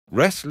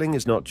Wrestling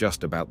is not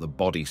just about the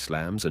body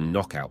slams and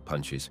knockout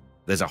punches.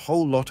 There's a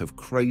whole lot of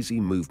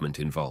crazy movement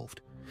involved.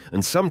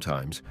 And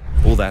sometimes,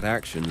 all that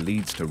action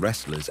leads to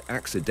wrestlers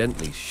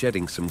accidentally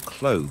shedding some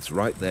clothes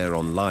right there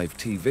on live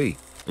TV.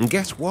 And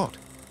guess what?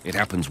 It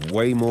happens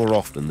way more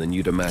often than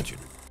you'd imagine.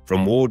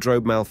 From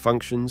wardrobe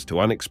malfunctions to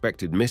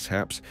unexpected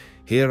mishaps,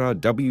 here are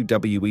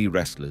WWE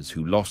wrestlers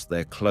who lost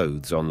their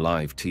clothes on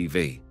live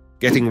TV.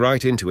 Getting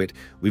right into it,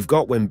 we've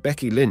got when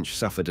Becky Lynch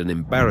suffered an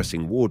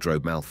embarrassing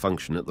wardrobe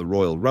malfunction at the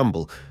Royal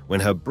Rumble when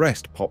her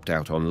breast popped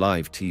out on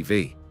live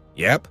TV.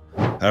 Yep,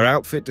 her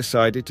outfit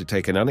decided to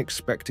take an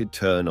unexpected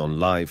turn on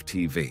live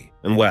TV.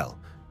 And well,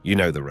 you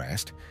know the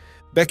rest.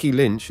 Becky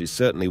Lynch is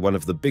certainly one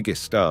of the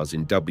biggest stars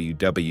in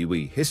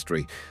WWE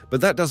history,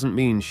 but that doesn't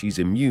mean she's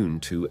immune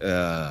to,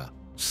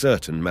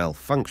 certain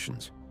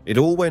malfunctions. It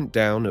all went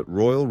down at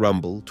Royal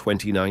Rumble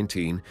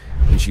 2019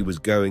 when she was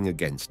going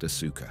against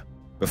Asuka.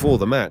 Before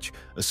the match,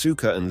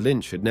 Asuka and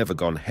Lynch had never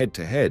gone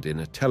head-to-head in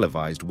a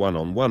televised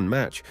one-on-one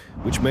match,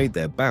 which made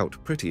their bout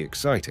pretty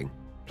exciting.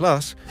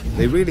 Plus,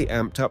 they really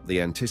amped up the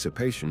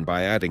anticipation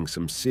by adding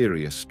some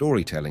serious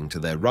storytelling to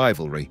their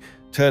rivalry,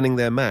 turning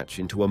their match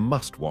into a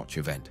must-watch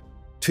event.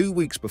 2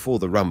 weeks before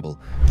the Rumble,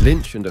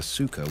 Lynch and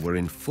Asuka were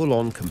in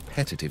full-on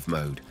competitive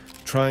mode,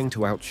 trying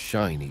to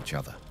outshine each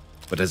other.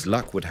 But as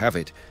luck would have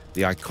it,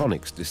 the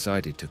Iconics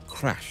decided to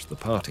crash the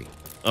party.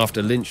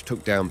 After Lynch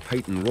took down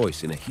Peyton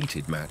Royce in a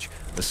heated match,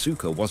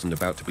 Asuka wasn't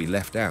about to be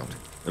left out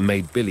and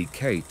made Billie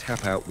Kay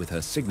tap out with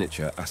her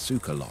signature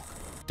Asuka lock.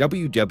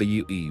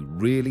 WWE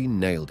really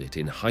nailed it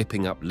in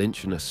hyping up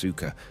Lynch and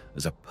Asuka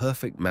as a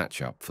perfect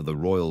matchup for the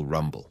Royal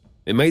Rumble.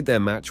 It made their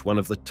match one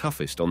of the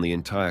toughest on the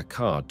entire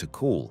card to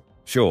call.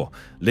 Sure,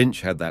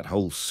 Lynch had that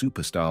whole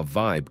superstar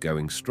vibe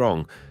going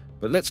strong,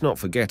 but let's not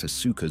forget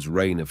Asuka's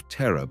reign of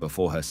terror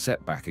before her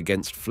setback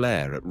against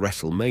Flair at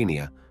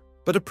WrestleMania.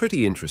 But a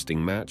pretty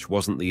interesting match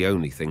wasn't the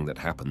only thing that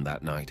happened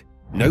that night.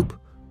 Nope,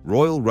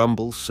 Royal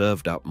Rumble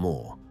served up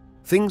more.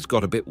 Things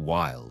got a bit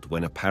wild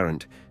when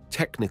apparent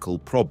technical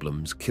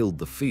problems killed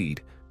the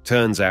feed.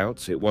 Turns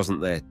out it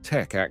wasn't their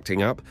tech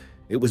acting up,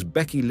 it was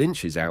Becky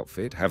Lynch's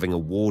outfit having a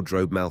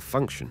wardrobe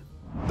malfunction.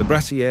 The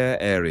brassiere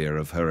area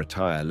of her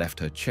attire left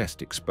her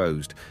chest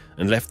exposed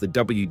and left the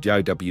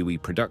WWE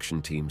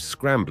production team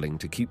scrambling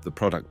to keep the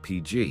product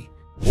PG.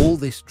 All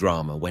this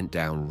drama went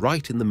down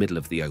right in the middle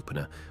of the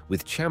opener,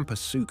 with Champ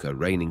Asuka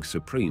reigning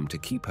supreme to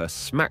keep her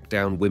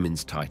SmackDown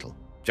Women's title.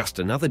 Just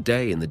another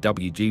day in the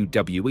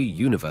WWE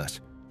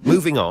universe.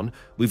 Moving on,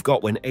 we've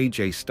got when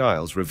AJ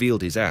Styles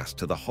revealed his ass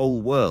to the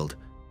whole world.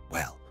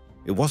 Well,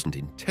 it wasn't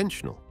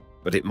intentional,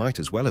 but it might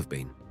as well have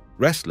been.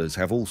 Wrestlers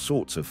have all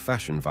sorts of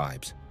fashion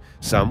vibes.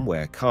 Some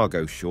wear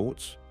cargo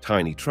shorts,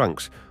 tiny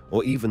trunks,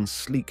 or even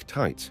sleek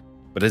tights.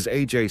 But as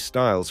AJ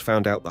Styles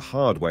found out the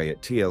hard way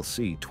at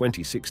TLC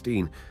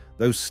 2016,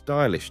 those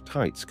stylish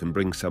tights can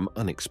bring some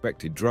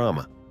unexpected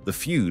drama. The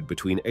feud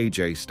between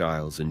AJ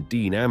Styles and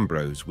Dean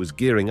Ambrose was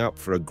gearing up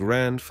for a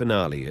grand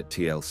finale at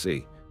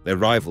TLC. Their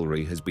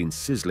rivalry has been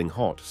sizzling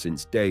hot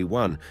since day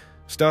one,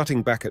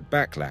 starting back at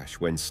Backlash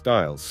when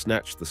Styles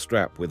snatched the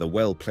strap with a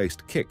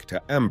well-placed kick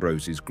to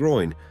Ambrose's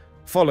groin,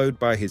 followed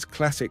by his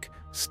classic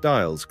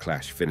Styles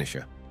Clash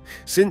finisher.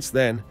 Since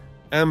then,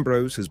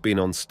 Ambrose has been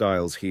on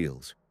Styles'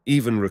 heels,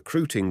 even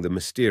recruiting the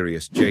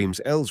mysterious James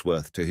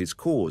Ellsworth to his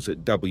cause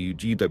at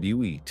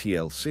WWE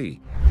TLC.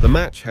 The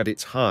match had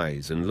its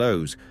highs and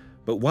lows,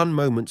 but one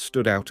moment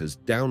stood out as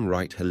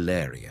downright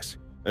hilarious.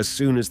 As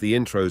soon as the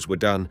intros were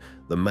done,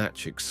 the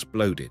match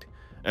exploded.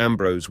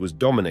 Ambrose was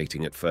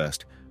dominating at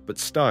first, but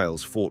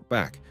Styles fought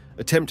back,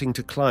 attempting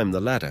to climb the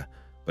ladder,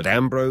 but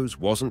Ambrose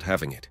wasn't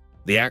having it.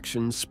 The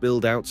action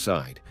spilled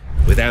outside,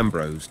 with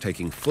Ambrose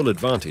taking full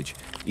advantage,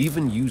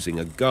 even using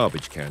a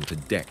garbage can to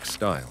deck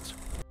Styles.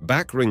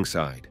 Back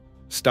ringside,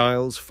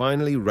 Styles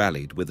finally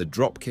rallied with a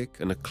dropkick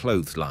and a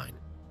clothesline,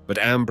 but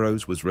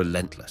Ambrose was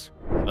relentless,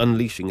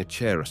 unleashing a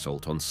chair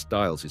assault on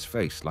Styles'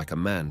 face like a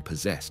man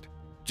possessed.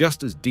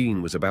 Just as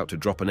Dean was about to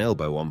drop an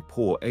elbow on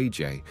poor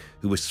AJ,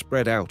 who was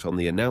spread out on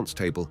the announce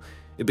table,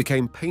 it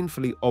became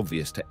painfully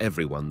obvious to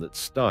everyone that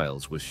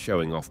Styles was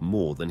showing off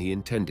more than he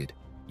intended.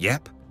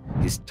 Yep,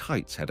 his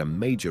tights had a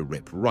major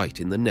rip right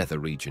in the nether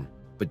region.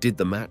 But did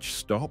the match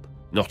stop?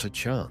 Not a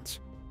chance.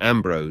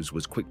 Ambrose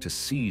was quick to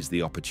seize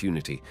the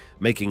opportunity,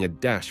 making a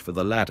dash for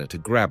the ladder to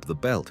grab the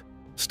belt.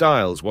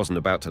 Styles wasn't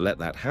about to let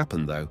that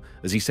happen, though,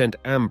 as he sent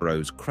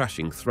Ambrose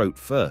crashing throat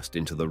first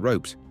into the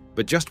ropes.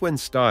 But just when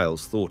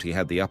Styles thought he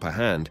had the upper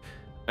hand,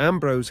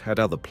 Ambrose had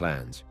other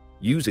plans,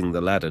 using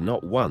the ladder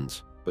not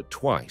once, but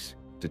twice,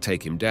 to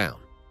take him down.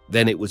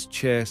 Then it was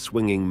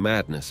chair-swinging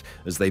madness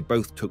as they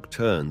both took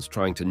turns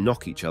trying to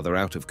knock each other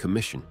out of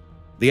commission.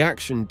 The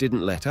action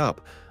didn't let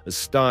up as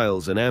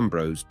Styles and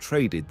Ambrose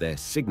traded their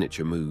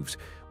signature moves,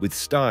 with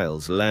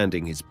Styles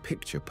landing his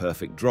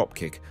picture-perfect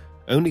dropkick,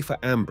 only for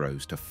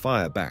Ambrose to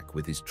fire back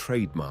with his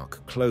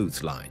trademark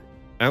clothesline.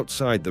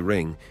 Outside the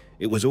ring,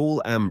 it was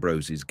all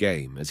Ambrose's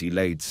game as he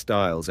laid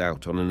Styles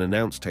out on an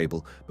announce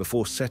table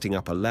before setting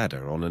up a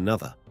ladder on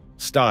another.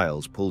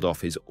 Styles pulled off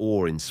his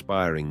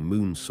awe-inspiring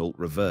moonsault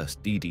reverse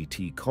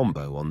DDT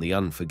combo on the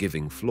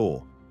unforgiving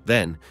floor.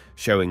 Then,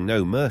 showing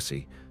no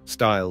mercy,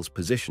 Styles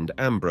positioned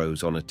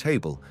Ambrose on a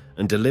table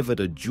and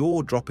delivered a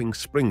jaw-dropping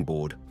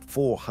springboard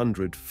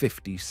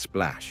 450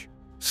 splash.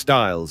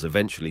 Styles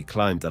eventually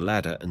climbed the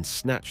ladder and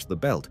snatched the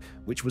belt,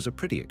 which was a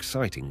pretty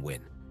exciting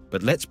win.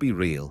 But let's be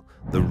real,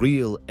 the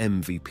real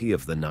MVP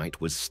of the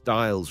night was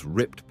Styles'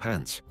 ripped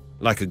pants.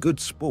 Like a good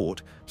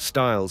sport,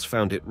 Styles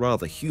found it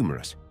rather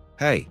humorous.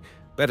 Hey,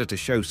 better to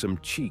show some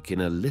cheek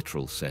in a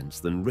literal sense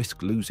than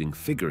risk losing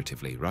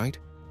figuratively, right?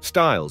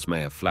 Styles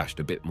may have flashed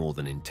a bit more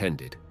than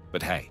intended,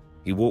 but hey,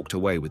 he walked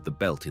away with the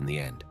belt in the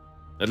end.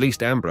 At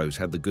least Ambrose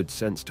had the good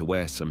sense to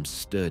wear some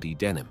sturdy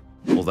denim,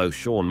 although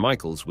Shawn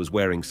Michaels was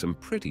wearing some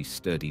pretty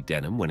sturdy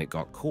denim when it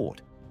got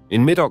caught.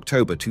 In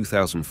mid-October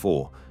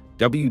 2004,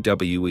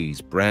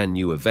 WWE's brand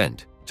new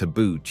event,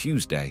 Taboo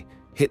Tuesday,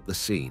 hit the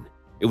scene.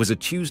 It was a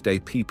Tuesday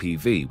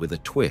PPV with a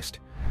twist.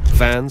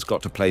 Fans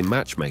got to play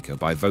matchmaker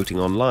by voting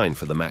online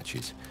for the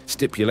matches,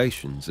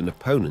 stipulations, and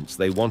opponents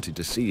they wanted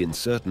to see in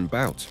certain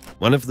bouts.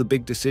 One of the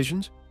big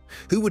decisions?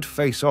 Who would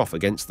face off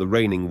against the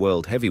reigning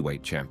World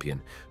Heavyweight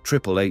Champion?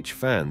 Triple H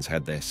fans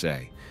had their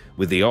say,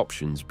 with the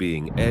options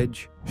being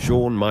Edge,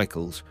 Shawn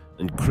Michaels,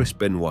 and Chris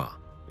Benoit.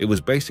 It was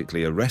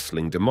basically a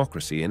wrestling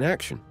democracy in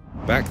action.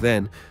 Back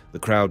then, the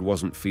crowd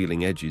wasn't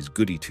feeling Edge's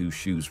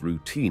goody-two-shoes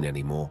routine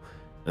anymore,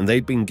 and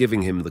they'd been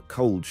giving him the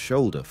cold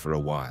shoulder for a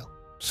while.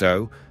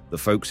 So, the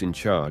folks in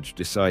charge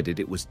decided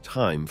it was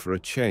time for a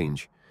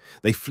change.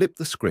 They flipped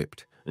the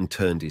script and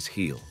turned his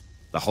heel.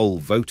 The whole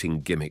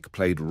voting gimmick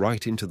played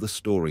right into the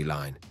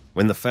storyline.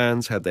 When the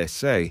fans had their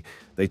say,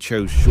 they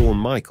chose Shawn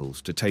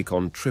Michaels to take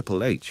on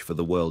Triple H for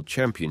the World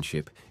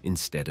Championship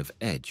instead of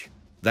Edge.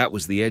 That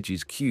was the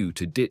Edge's cue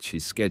to ditch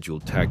his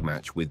scheduled tag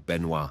match with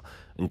Benoit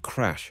and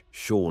crash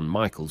Shawn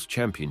Michaels'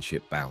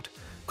 championship bout,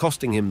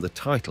 costing him the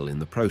title in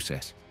the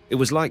process. It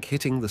was like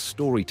hitting the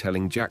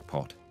storytelling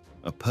jackpot,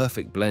 a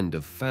perfect blend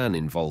of fan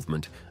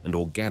involvement and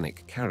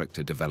organic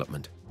character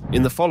development.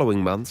 In the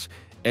following months,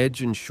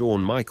 Edge and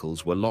Shawn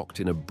Michaels were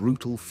locked in a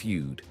brutal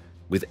feud,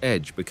 with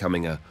Edge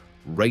becoming a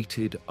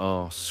rated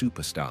R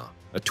superstar,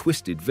 a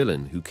twisted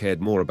villain who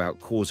cared more about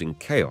causing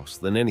chaos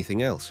than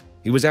anything else.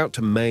 He was out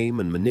to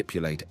maim and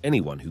manipulate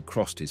anyone who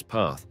crossed his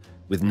path,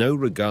 with no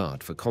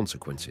regard for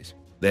consequences.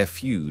 Their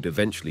feud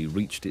eventually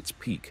reached its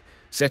peak,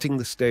 setting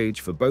the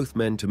stage for both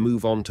men to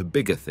move on to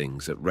bigger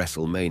things at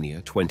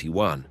WrestleMania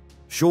 21.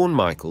 Shawn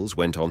Michaels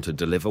went on to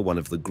deliver one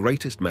of the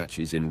greatest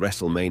matches in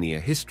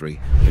WrestleMania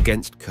history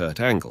against Kurt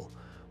Angle,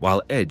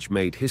 while Edge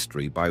made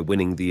history by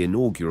winning the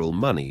inaugural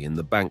Money in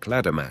the Bank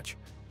ladder match,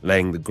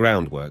 laying the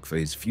groundwork for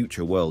his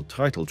future world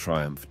title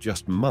triumph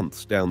just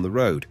months down the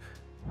road.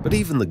 But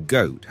even the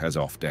GOAT has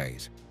off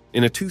days.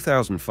 In a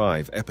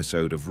 2005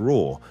 episode of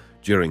Raw,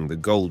 during the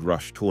Gold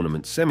Rush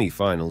Tournament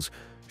semi-finals,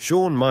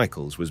 Shawn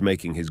Michaels was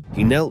making his...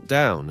 He knelt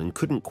down and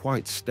couldn't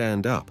quite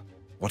stand up.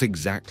 What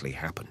exactly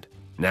happened?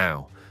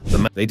 Now,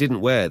 they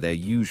didn't wear their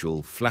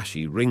usual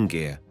flashy ring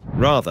gear.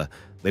 Rather,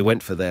 they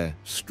went for their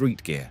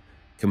street gear,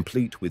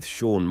 complete with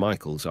Shawn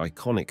Michaels'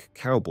 iconic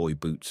cowboy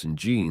boots and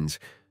jeans,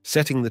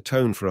 setting the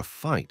tone for a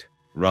fight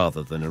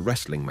rather than a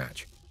wrestling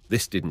match.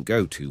 This didn't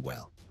go too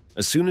well.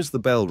 As soon as the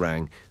bell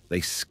rang,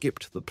 they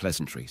skipped the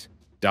pleasantries,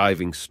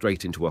 diving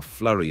straight into a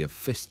flurry of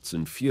fists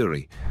and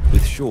fury,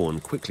 with Shawn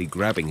quickly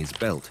grabbing his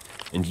belt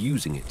and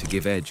using it to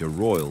give Edge a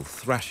royal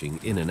thrashing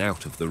in and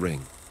out of the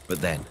ring. But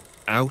then,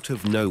 out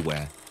of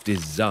nowhere,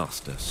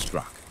 disaster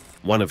struck.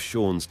 One of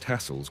Shawn's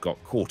tassels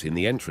got caught in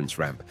the entrance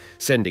ramp,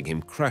 sending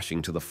him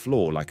crashing to the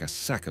floor like a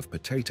sack of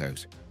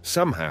potatoes.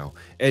 Somehow,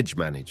 Edge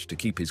managed to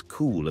keep his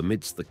cool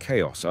amidst the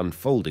chaos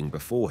unfolding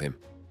before him,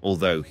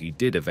 although he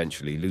did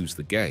eventually lose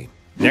the game.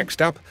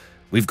 Next up,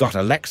 we've got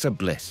Alexa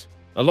Bliss.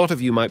 A lot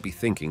of you might be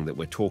thinking that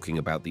we're talking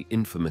about the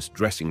infamous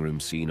dressing room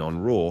scene on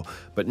Raw,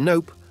 but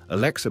nope,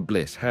 Alexa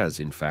Bliss has,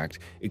 in fact,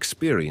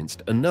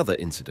 experienced another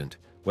incident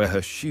where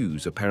her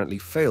shoes apparently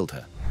failed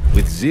her.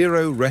 With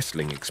zero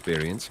wrestling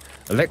experience,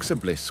 Alexa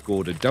Bliss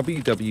scored a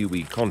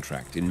WWE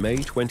contract in May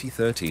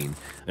 2013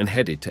 and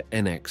headed to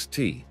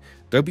NXT,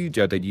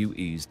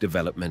 WWE's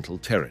developmental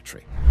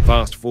territory.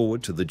 Fast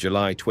forward to the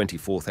July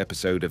 24th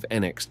episode of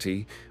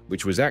NXT,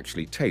 which was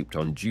actually taped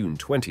on June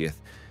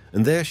 20th,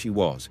 and there she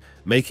was,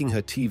 making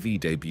her TV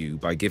debut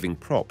by giving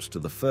props to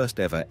the first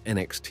ever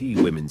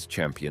NXT Women's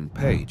Champion,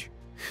 Paige.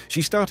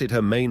 She started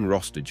her main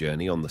roster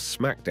journey on the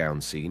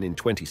SmackDown scene in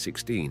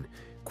 2016,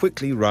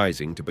 quickly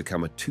rising to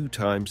become a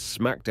two-time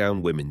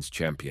SmackDown Women's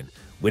Champion,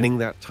 winning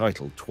that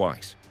title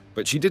twice.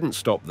 But she didn't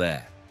stop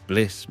there.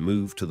 Bliss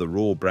moved to the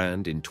Raw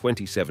brand in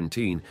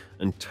 2017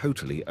 and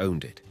totally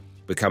owned it,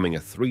 becoming a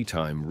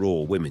three-time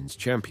Raw Women's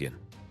Champion.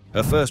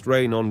 Her first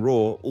reign on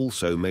Raw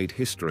also made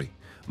history,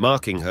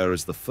 marking her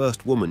as the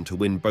first woman to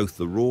win both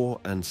the Raw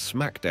and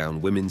SmackDown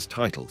Women's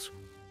titles.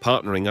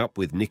 Partnering up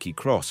with Nikki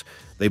Cross,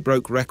 they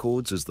broke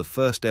records as the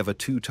first ever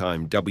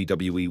two-time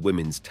WWE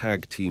Women's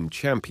Tag Team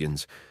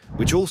Champions,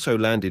 which also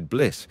landed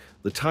Bliss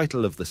the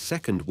title of the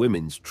second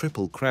Women's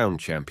Triple Crown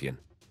Champion.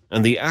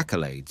 And the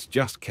accolades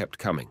just kept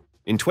coming.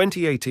 In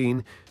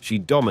 2018, she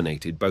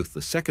dominated both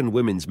the second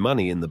Women's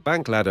Money in the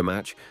Bank ladder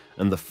match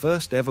and the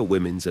first ever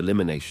Women's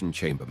Elimination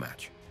Chamber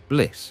match.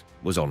 Bliss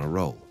was on a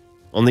roll.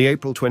 On the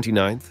April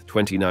 29,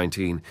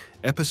 2019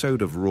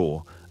 episode of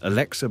Raw,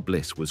 Alexa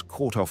Bliss was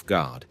caught off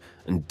guard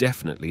and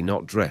definitely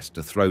not dressed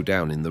to throw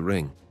down in the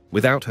ring.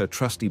 Without her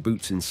trusty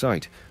boots in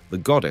sight, the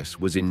goddess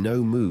was in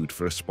no mood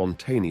for a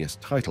spontaneous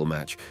title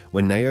match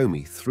when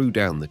Naomi threw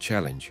down the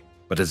challenge.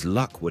 But as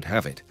luck would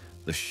have it,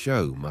 the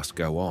show must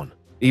go on.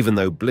 Even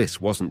though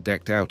Bliss wasn't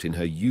decked out in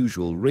her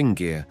usual ring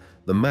gear,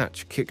 the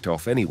match kicked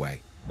off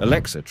anyway.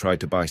 Alexa tried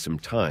to buy some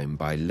time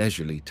by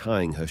leisurely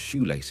tying her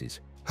shoelaces,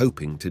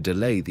 hoping to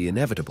delay the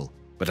inevitable.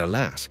 But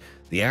alas,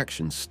 the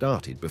action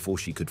started before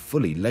she could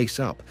fully lace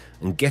up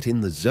and get in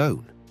the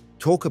zone.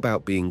 Talk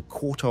about being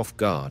caught off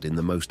guard in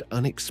the most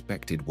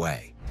unexpected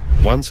way.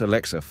 Once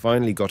Alexa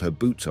finally got her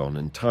boots on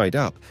and tied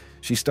up,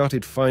 she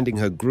started finding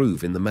her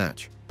groove in the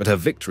match. But her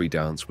victory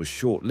dance was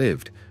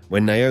short-lived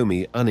when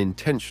Naomi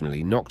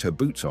unintentionally knocked her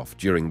boots off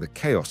during the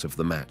chaos of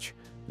the match,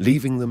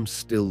 leaving them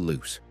still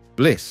loose.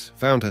 Bliss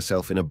found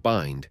herself in a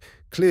bind,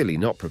 clearly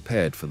not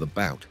prepared for the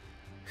bout.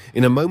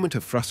 In a moment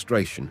of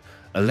frustration,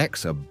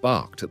 Alexa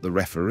barked at the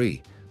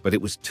referee, but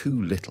it was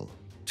too little,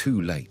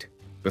 too late.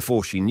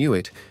 Before she knew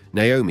it,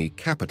 Naomi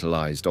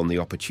capitalized on the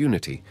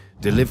opportunity,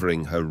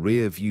 delivering her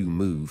rear-view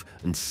move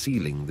and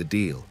sealing the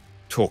deal.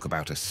 Talk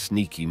about a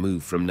sneaky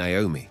move from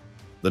Naomi.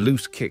 The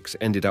loose kicks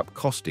ended up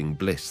costing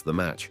Bliss the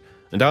match,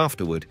 and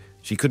afterward,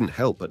 she couldn't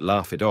help but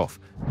laugh it off,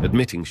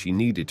 admitting she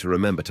needed to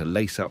remember to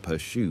lace up her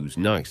shoes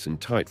nice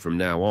and tight from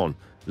now on.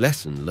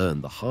 Lesson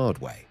learned the hard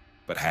way.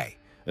 But hey,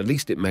 at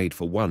least it made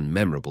for one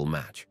memorable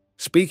match.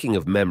 Speaking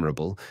of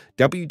memorable,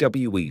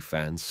 WWE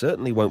fans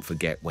certainly won't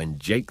forget when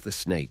Jake the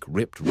Snake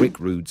ripped Rick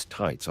Rude's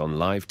tights on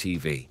live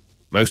TV.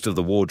 Most of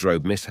the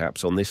wardrobe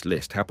mishaps on this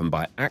list happened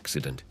by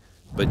accident,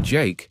 but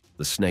Jake,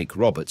 the Snake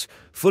Roberts,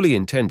 fully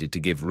intended to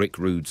give Rick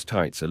Rude's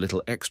tights a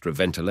little extra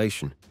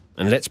ventilation.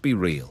 And let's be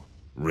real,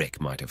 Rick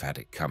might have had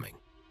it coming.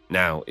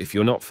 Now, if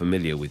you're not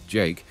familiar with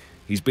Jake,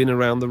 he's been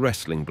around the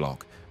wrestling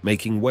block,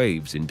 making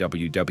waves in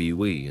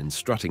WWE and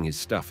strutting his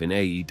stuff in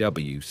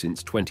AEW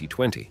since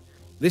 2020.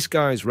 This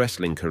guy's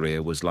wrestling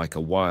career was like a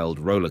wild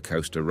roller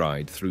coaster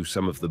ride through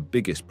some of the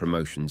biggest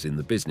promotions in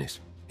the business.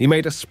 He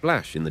made a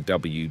splash in the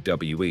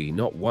WWE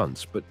not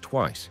once but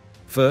twice.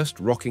 First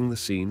rocking the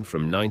scene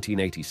from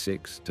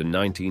 1986 to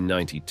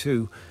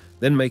 1992,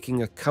 then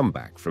making a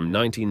comeback from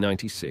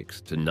 1996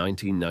 to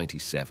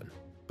 1997.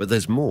 But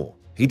there's more.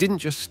 He didn't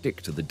just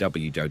stick to the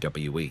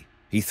WWE.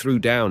 He threw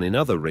down in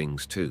other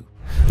rings too,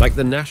 like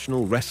the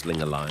National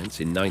Wrestling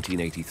Alliance in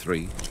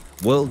 1983,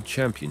 World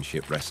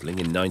Championship Wrestling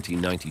in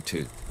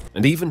 1992,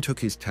 and even took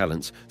his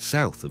talents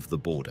south of the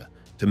border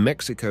to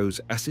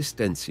Mexico's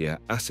Asistencia,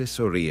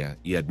 Asesoría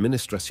y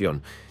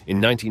Administración in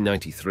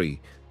 1993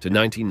 to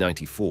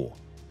 1994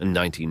 and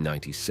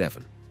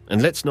 1997.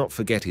 And let's not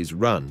forget his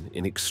run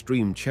in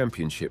Extreme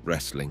Championship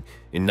Wrestling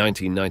in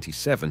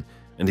 1997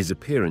 and his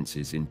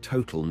appearances in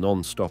Total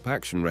Non-Stop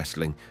Action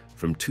Wrestling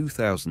from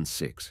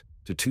 2006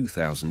 to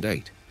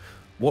 2008.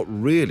 What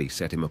really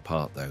set him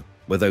apart, though,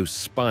 were those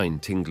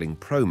spine-tingling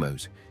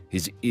promos,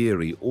 his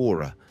eerie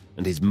aura,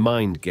 and his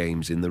mind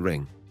games in the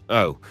ring.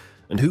 Oh,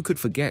 and who could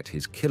forget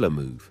his killer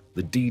move,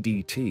 the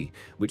DDT,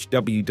 which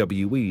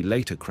WWE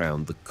later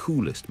crowned the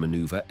coolest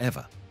maneuver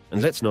ever.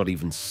 And let's not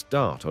even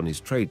start on his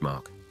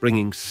trademark,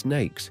 bringing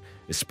snakes,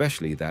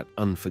 especially that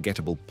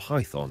unforgettable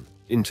python,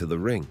 into the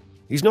ring.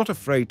 He's not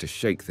afraid to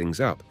shake things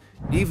up,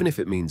 even if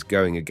it means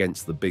going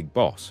against the big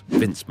boss,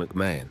 Vince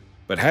McMahon.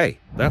 But hey,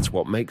 that's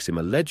what makes him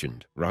a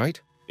legend,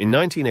 right? In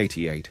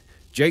 1988,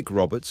 Jake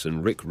Roberts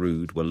and Rick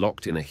Rude were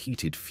locked in a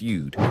heated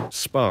feud,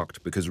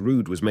 sparked because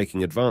Rude was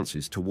making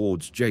advances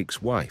towards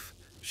Jake's wife,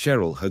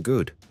 Cheryl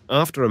Hergood.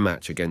 After a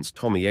match against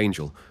Tommy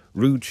Angel,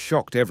 Rude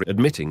shocked everyone,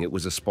 admitting it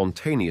was a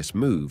spontaneous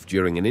move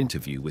during an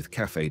interview with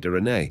Café de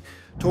Renee.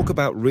 Talk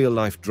about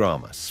real-life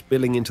drama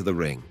spilling into the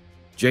ring.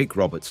 Jake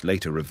Roberts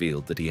later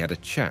revealed that he had a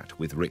chat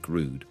with Rick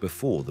Rude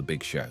before the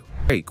big show.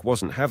 Jake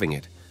wasn't having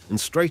it, and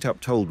straight up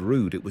told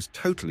Rude it was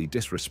totally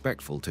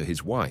disrespectful to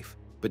his wife.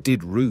 But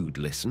did Rude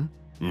listen?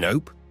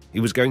 Nope. He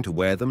was going to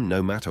wear them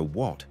no matter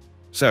what.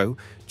 So,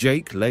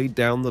 Jake laid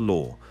down the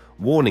law,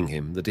 warning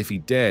him that if he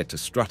dared to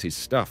strut his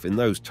stuff in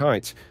those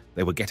tights,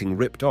 they were getting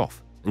ripped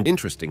off. And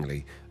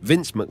interestingly,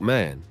 Vince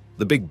McMahon,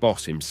 the big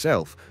boss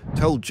himself,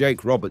 told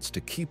Jake Roberts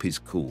to keep his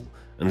cool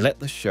and let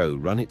the show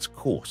run its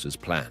course as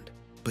planned.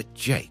 But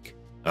Jake,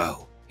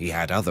 oh, he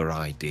had other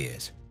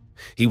ideas.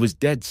 He was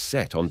dead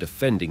set on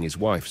defending his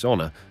wife's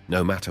honor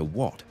no matter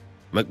what.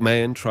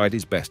 McMahon tried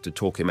his best to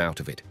talk him out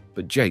of it,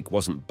 but Jake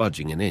wasn't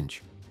budging an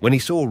inch. When he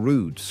saw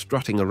Rude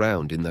strutting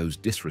around in those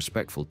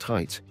disrespectful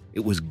tights, it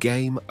was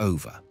game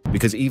over,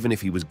 because even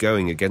if he was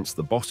going against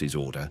the boss's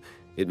order,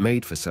 it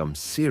made for some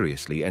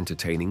seriously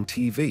entertaining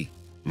TV.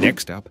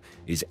 Next up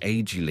is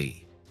A.G.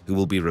 Lee, who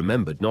will be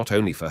remembered not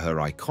only for her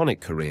iconic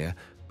career,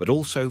 but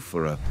also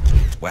for a,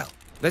 well,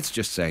 let's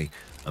just say,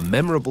 a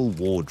memorable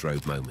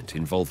wardrobe moment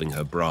involving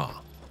her bra.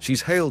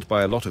 She's hailed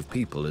by a lot of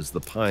people as the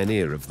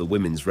pioneer of the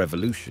women's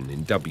revolution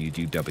in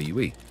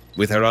WWE.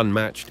 With her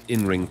unmatched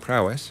in-ring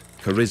prowess,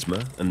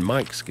 charisma, and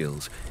mic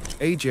skills,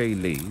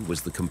 AJ Lee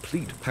was the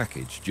complete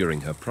package during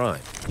her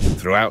prime.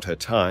 Throughout her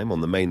time on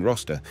the main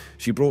roster,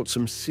 she brought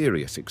some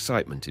serious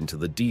excitement into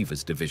the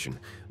Divas division,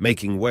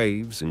 making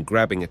waves and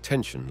grabbing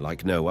attention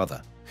like no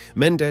other.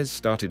 Mendez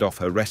started off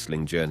her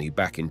wrestling journey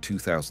back in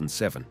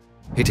 2007,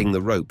 hitting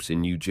the ropes in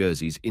New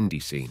Jersey's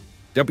indie scene.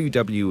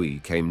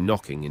 WWE came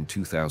knocking in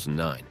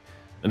 2009,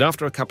 and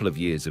after a couple of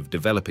years of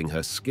developing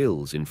her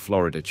skills in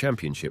Florida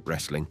Championship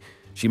Wrestling,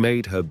 she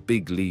made her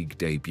big league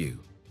debut.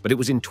 But it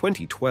was in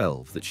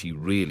 2012 that she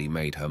really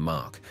made her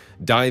mark,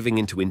 diving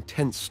into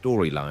intense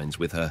storylines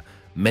with her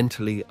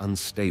mentally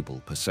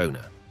unstable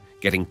persona,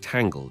 getting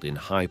tangled in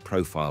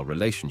high-profile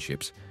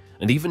relationships,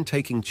 and even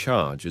taking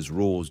charge as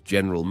Raw's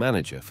general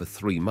manager for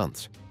 3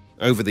 months.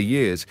 Over the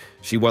years,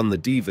 she won the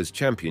Divas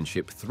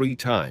Championship 3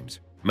 times,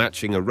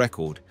 matching a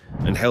record,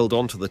 and held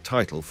on to the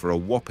title for a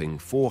whopping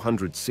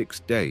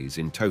 406 days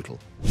in total.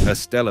 Her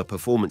stellar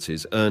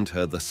performances earned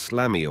her the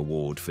Slammy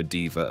Award for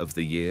Diva of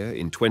the Year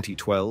in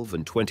 2012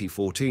 and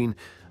 2014,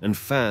 and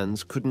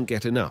fans couldn't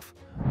get enough,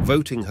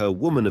 voting her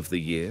Woman of the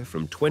Year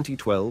from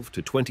 2012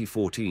 to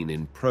 2014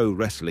 in Pro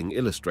Wrestling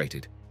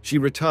Illustrated. She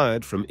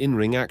retired from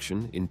in-ring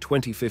action in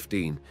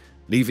 2015,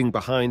 leaving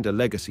behind a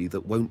legacy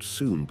that won't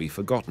soon be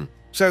forgotten.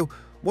 So,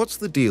 what's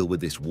the deal with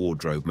this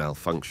wardrobe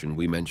malfunction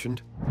we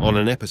mentioned? On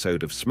an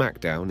episode of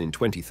SmackDown in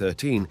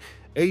 2013,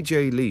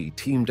 AJ Lee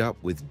teamed up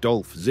with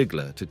Dolph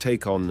Ziggler to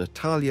take on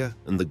Natalya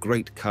and the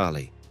Great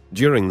Khali.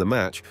 During the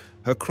match,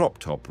 her crop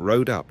top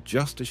rode up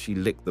just as she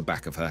licked the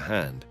back of her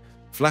hand,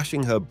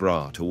 flashing her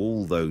bra to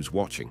all those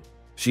watching.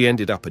 She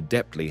ended up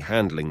adeptly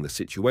handling the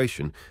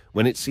situation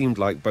when it seemed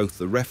like both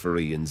the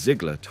referee and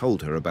Ziggler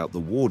told her about the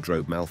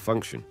wardrobe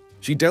malfunction.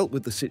 She dealt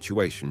with the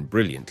situation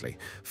brilliantly,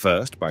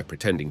 first by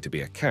pretending to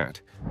be a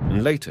cat,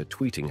 and later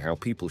tweeting how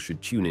people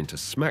should tune into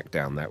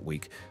SmackDown that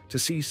week to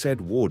see said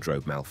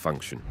wardrobe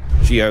malfunction.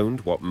 She owned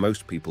what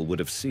most people would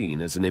have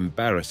seen as an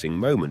embarrassing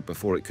moment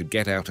before it could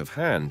get out of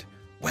hand.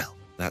 Well,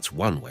 that's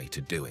one way to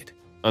do it.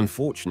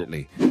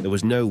 Unfortunately, there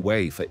was no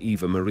way for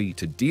Eva Marie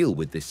to deal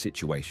with this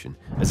situation,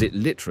 as it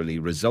literally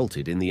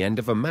resulted in the end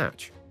of a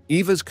match.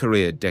 Eva's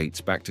career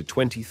dates back to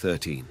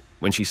 2013.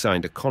 When she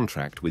signed a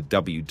contract with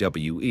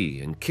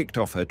WWE and kicked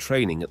off her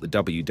training at the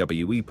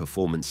WWE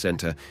Performance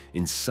Center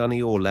in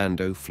sunny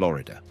Orlando,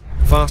 Florida.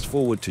 Fast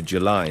forward to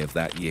July of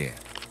that year,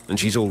 and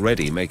she's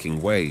already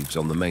making waves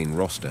on the main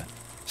roster,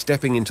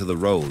 stepping into the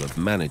role of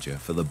manager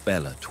for the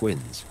Bella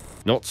Twins.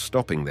 Not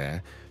stopping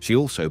there, she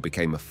also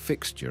became a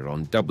fixture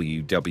on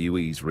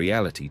WWE's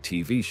reality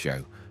TV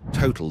show,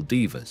 Total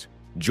Divas,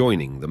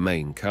 joining the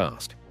main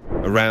cast.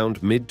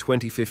 Around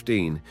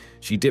mid-2015,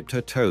 she dipped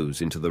her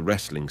toes into the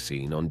wrestling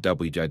scene on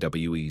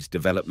WWE's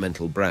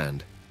developmental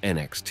brand,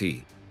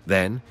 NXT.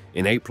 Then,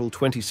 in April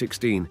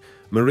 2016,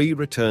 Marie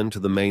returned to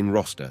the main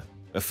roster,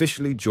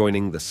 officially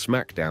joining the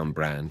SmackDown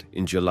brand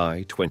in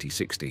July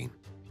 2016.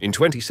 In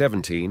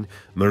 2017,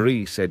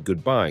 Marie said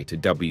goodbye to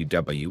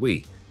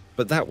WWE,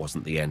 but that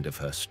wasn't the end of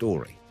her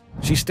story.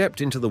 She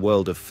stepped into the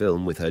world of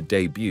film with her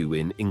debut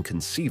in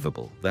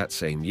Inconceivable that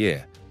same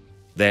year.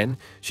 Then,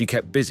 she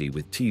kept busy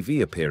with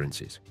TV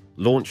appearances,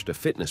 launched a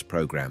fitness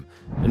program,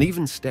 and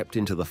even stepped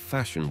into the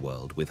fashion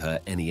world with her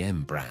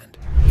NEM brand.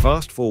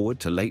 Fast forward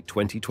to late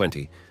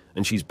 2020,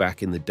 and she's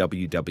back in the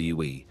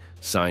WWE,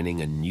 signing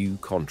a new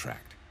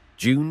contract.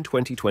 June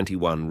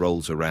 2021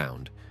 rolls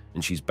around,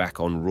 and she's back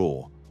on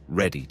Raw,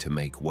 ready to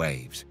make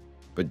waves.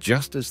 But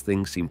just as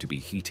things seem to be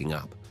heating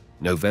up,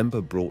 November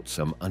brought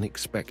some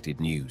unexpected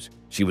news.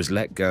 She was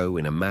let go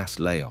in a mass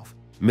layoff,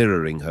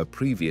 mirroring her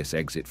previous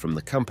exit from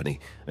the company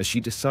as she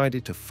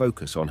decided to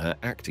focus on her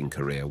acting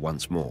career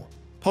once more.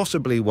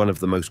 Possibly one of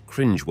the most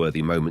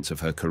cringeworthy moments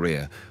of her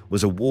career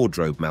was a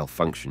wardrobe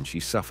malfunction she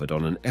suffered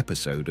on an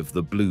episode of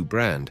The Blue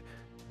Brand.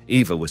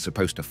 Eva was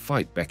supposed to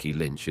fight Becky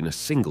Lynch in a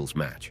singles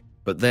match,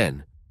 but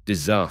then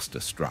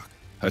disaster struck.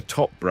 Her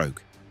top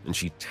broke, and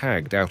she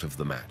tagged out of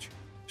the match.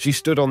 She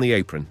stood on the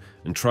apron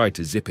and tried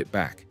to zip it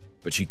back,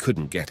 but she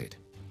couldn't get it.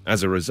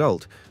 As a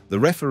result, the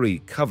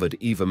referee covered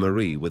Eva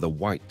Marie with a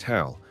white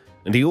towel,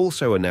 and he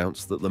also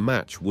announced that the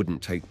match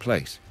wouldn't take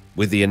place.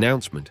 With the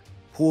announcement,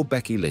 poor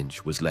Becky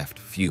Lynch was left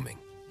fuming.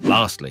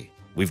 Lastly,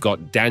 we've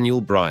got Daniel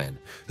Bryan,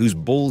 whose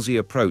ballsy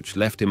approach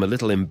left him a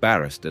little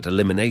embarrassed at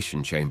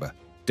Elimination Chamber.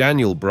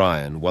 Daniel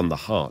Bryan won the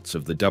hearts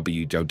of the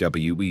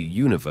WWE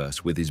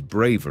Universe with his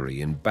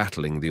bravery in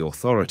battling the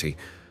Authority,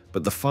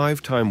 but the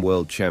 5-time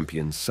world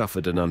champion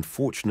suffered an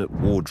unfortunate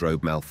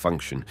wardrobe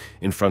malfunction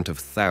in front of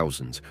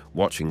thousands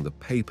watching the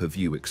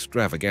pay-per-view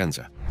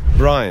extravaganza.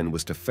 Bryan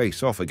was to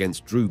face off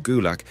against Drew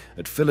Gulak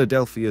at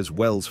Philadelphia's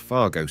Wells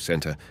Fargo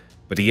Center,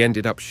 but he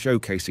ended up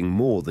showcasing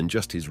more than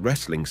just his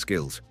wrestling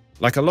skills.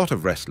 Like a lot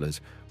of wrestlers,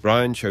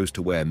 Bryan chose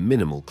to wear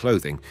minimal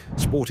clothing,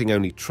 sporting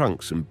only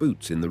trunks and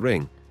boots in the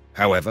ring.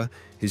 However,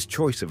 his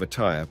choice of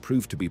attire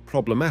proved to be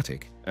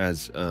problematic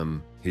as,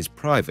 his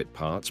private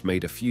parts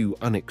made a few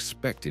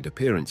unexpected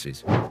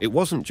appearances. It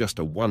wasn't just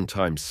a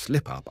one-time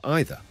slip-up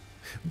either.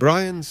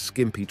 Brian's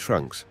skimpy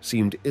trunks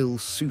seemed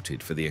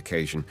ill-suited for the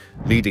occasion,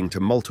 leading to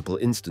multiple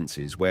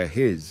instances where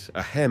his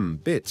ahem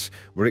bits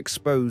were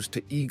exposed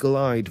to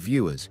eagle-eyed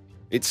viewers.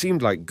 It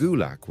seemed like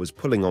Gulak was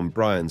pulling on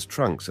Brian's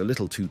trunks a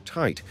little too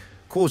tight,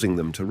 causing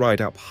them to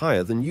ride up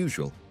higher than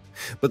usual.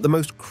 But the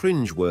most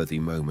cringe-worthy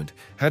moment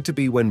had to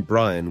be when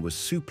Brian was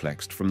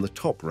suplexed from the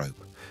top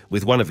rope,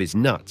 with one of his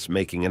nuts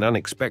making an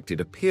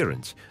unexpected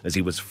appearance as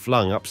he was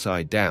flung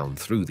upside down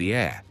through the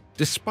air.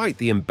 Despite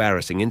the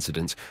embarrassing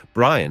incidents,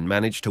 Brian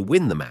managed to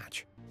win the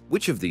match.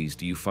 Which of these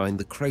do you find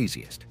the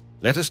craziest?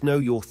 Let us know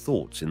your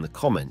thoughts in the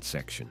comments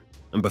section.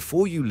 And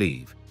before you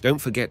leave, don't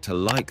forget to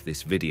like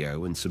this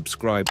video and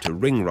subscribe to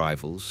Ring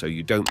Rivals so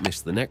you don't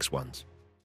miss the next ones.